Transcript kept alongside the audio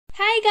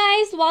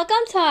guys,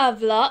 welcome to our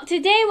vlog.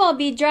 Today we'll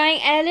be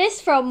drawing Alice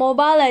from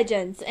Mobile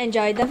Legends.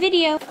 Enjoy the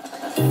video.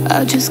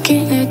 I just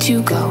can't let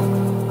you go.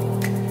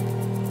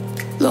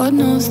 Lord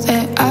knows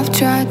that I've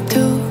tried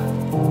to.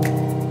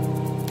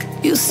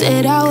 You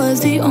said I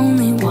was the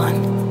only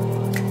one.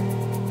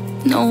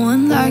 No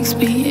one likes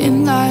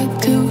being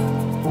lied to.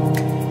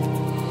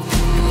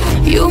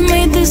 You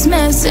made this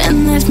mess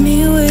and left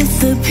me with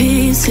the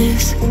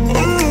pieces.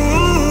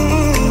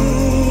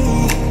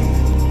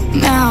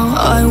 Now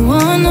I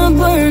wanna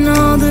burn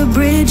all the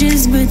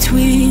bridges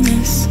between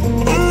us.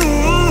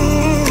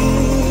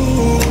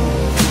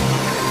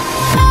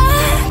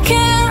 I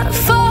can't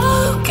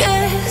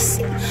focus,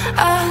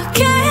 I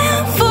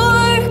can't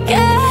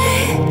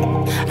forget.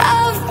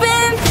 I've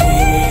been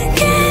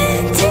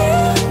thinking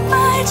too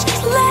much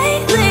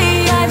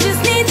lately. I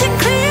just need to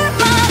clear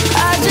my head.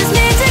 I just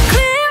need to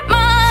clear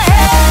my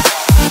head.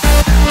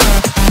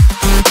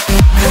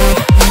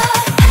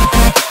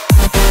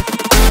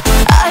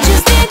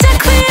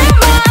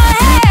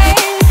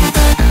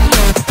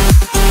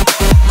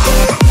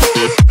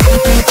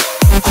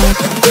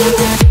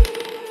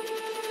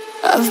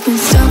 I've been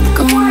stuck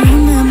on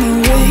your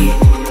memory,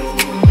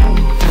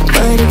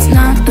 but it's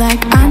not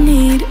like I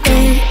need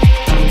it.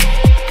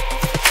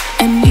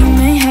 And we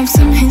may have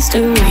some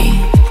history,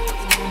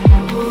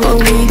 but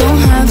we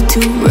don't have to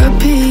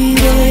repeat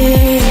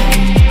it.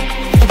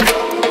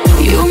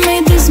 You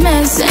made this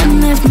mess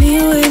and left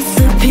me with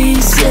the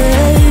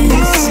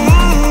pieces.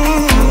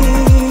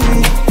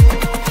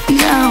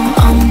 Now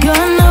I'm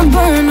gonna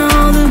burn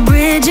all the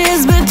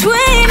bridges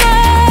between us.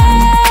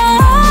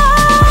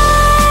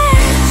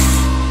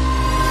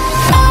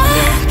 I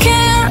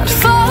can't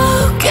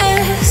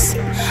focus,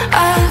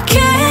 I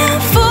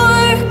can't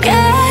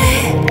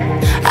forget.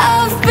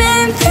 I've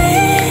been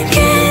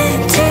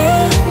thinking too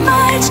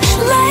much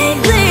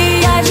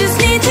lately. I just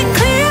need to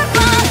clear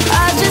my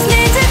head. I just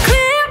need to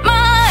clear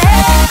my head.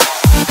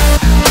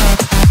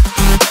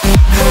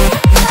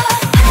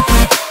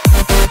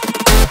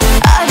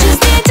 I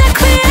just need to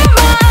clear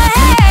my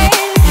head.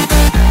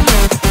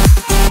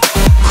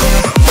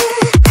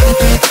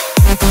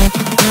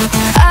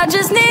 I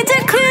just need to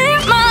clear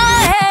my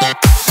head.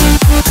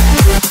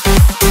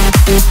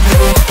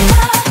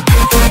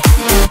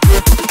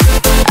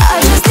 I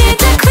just need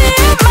to clear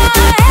my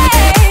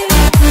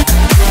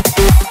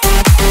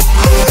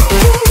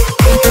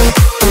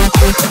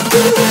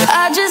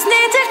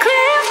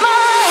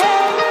head.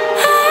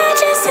 I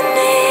just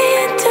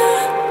need to.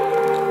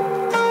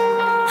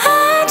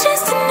 I just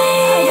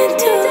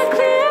need to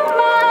clear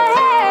my head.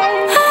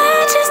 I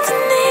just need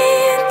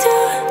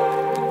to.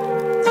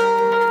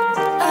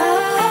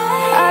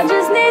 I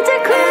just need to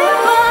clear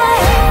my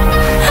head.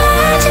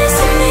 I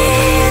just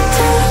need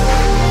to.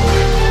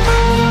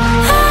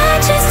 I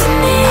just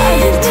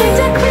need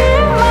to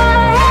clear my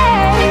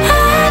head.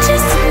 I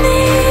just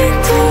need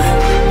to.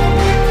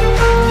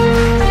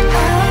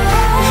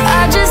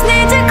 I just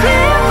need to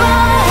clear my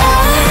head.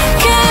 I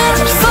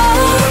can't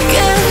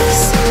focus,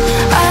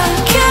 I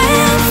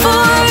can't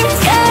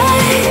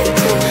forget.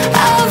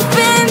 I've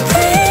been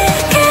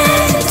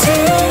thinking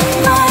too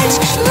much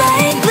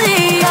lately.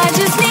 I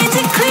just need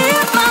to clear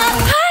my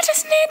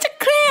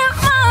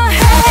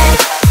head.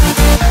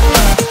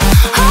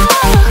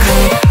 Oh,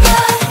 clear my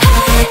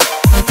head.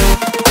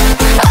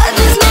 I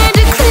just need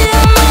to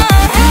clear my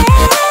head.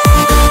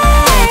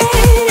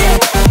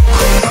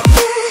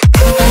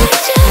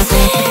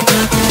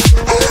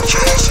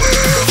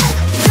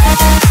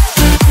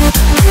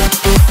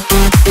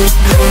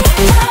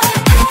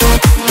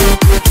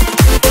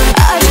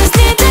 I just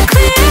need to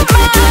clear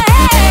my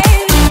head.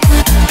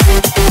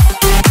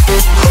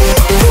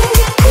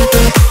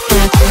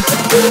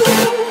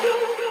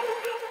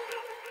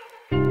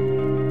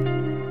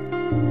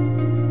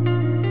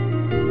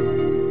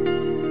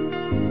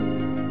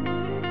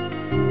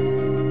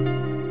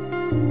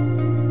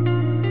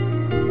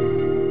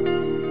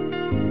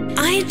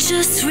 I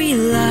just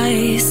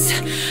realized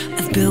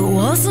I've built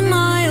walls a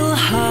mile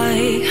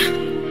high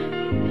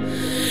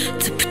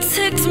to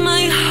protect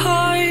my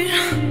heart,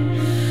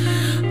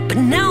 but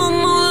now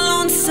I'm all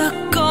alone,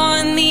 stuck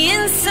on the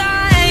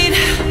inside.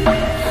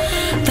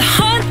 The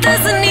heart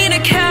doesn't need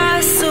a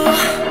castle,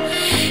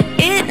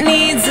 it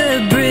needs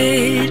a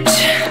bridge.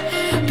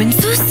 Been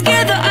so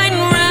scared that I'd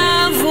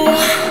unravel.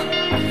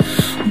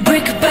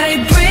 Brick by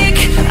brick,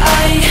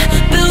 I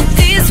built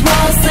these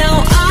walls.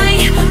 Now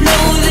I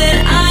know that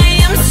I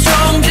am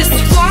strong. Just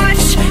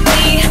watch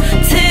me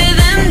tear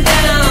them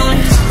down.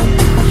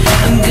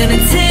 I'm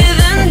gonna tear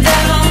them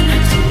down.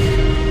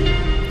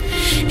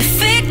 If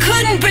it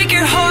couldn't break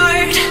your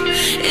heart,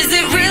 is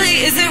it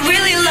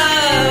really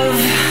love?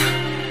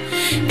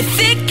 If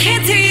it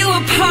can't tear you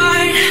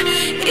apart,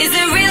 is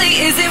it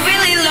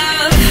really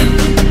love?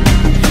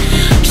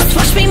 Just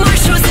watch me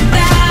march towards the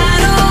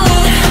battle.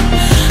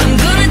 I'm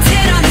gonna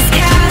tear down this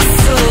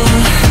castle.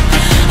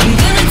 I'm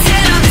gonna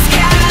tear down this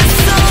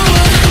castle.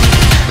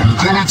 I'm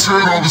gonna tear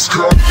down this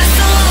castle.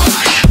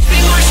 Watch me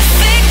march.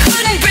 If it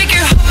couldn't break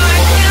your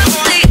heart,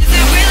 is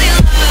it really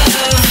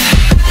love?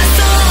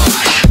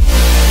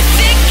 If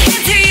it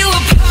can't tear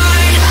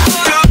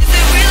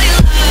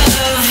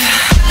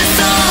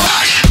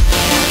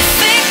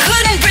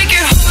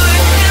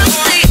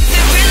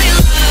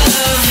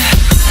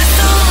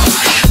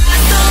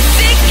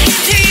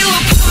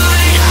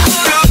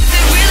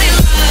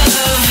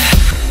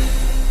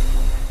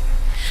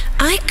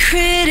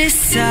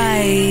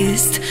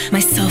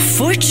myself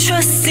for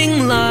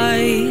trusting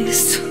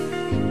lies.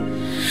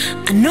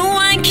 I know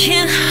I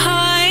can't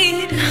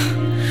hide,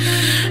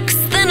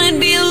 'cause then I'd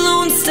be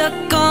alone,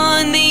 stuck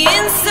on the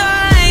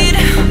inside.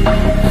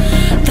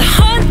 The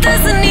heart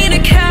doesn't need a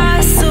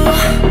castle,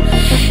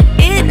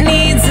 it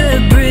needs a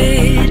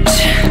bridge.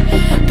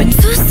 Been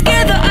too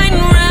scared that I'd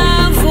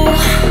unravel.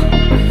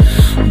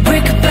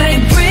 Brick by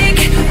brick,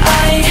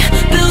 I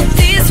built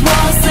these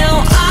walls. Now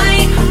I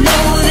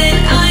know that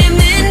I'm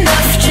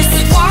enough. Just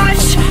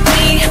watch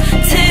me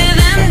tear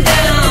them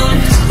down.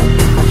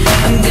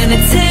 I'm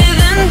gonna tear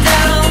them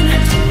down.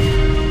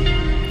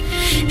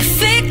 If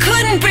it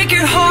couldn't break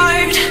your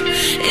heart,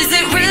 is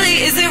it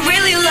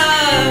really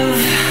love?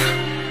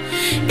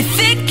 If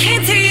it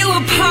can't tear you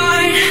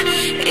apart,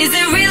 is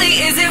it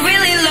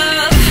really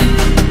love?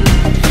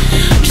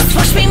 Just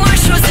watch me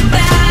march towards the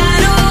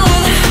battle.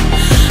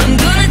 I'm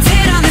gonna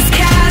tear down this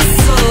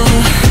castle.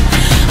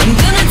 I'm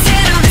gonna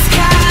tear down this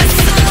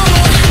castle.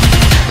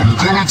 I'm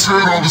gonna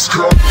tear down this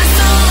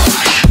castle.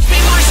 Watch me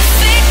march. If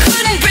it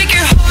couldn't break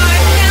your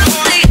heart,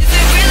 is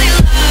it really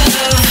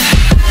love?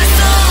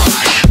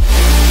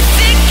 If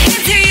it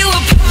can't tear you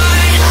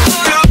apart,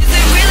 is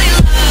it really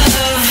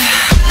love?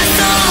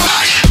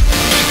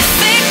 If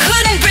it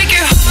couldn't break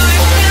your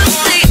heart,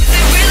 is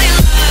it really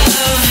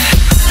love?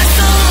 If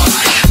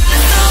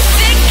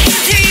it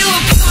can't tear you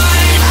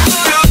apart,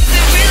 is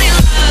it really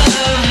love?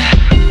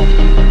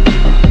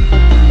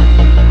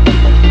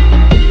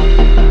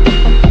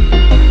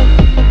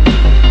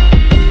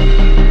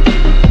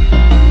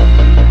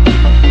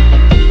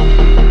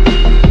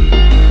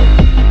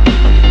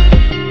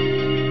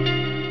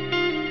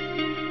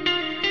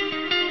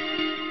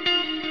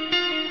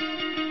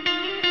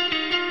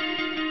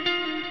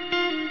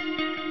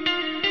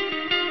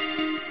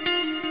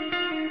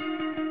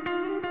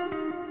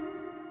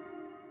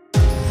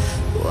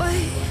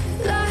 White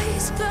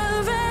lies,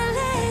 blurred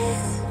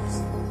lips,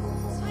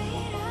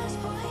 sweet as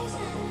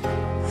poison.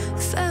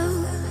 Fell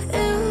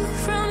ill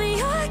from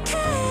your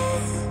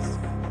kiss.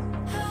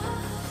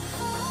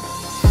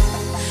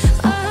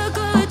 I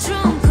got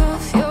drunk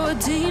off your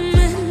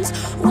demons.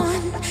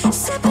 One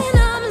sipping,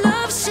 I'm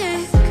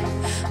lovesick.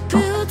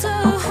 Built a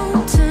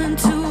home, turned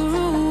to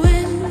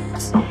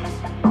ruins.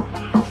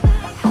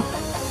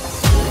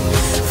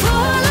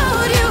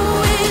 Followed you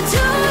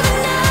into the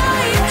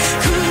night.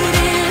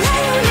 Couldn't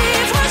let you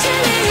leave, watch you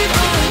leave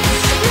on.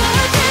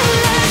 Nothing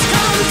less,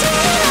 come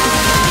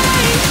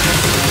daylight.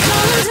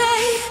 Come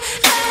daylight.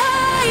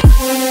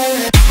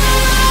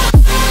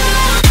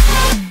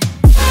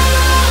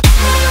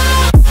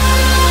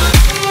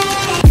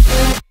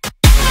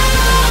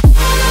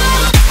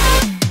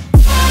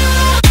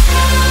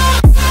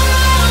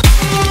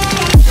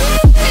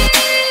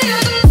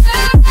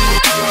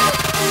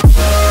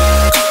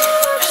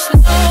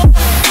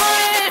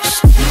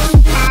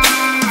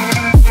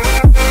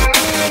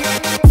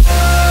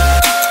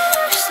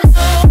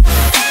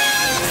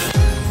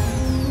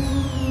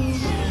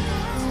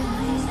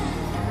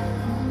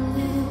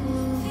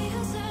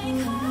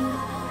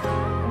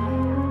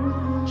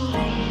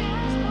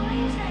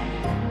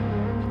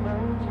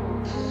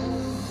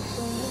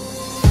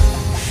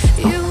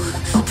 You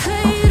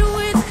played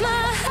with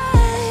my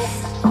head,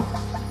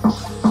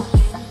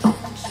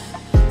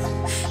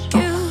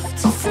 guilt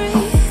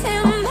free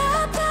in my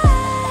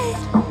bed.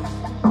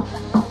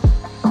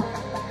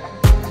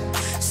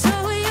 So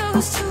we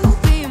used to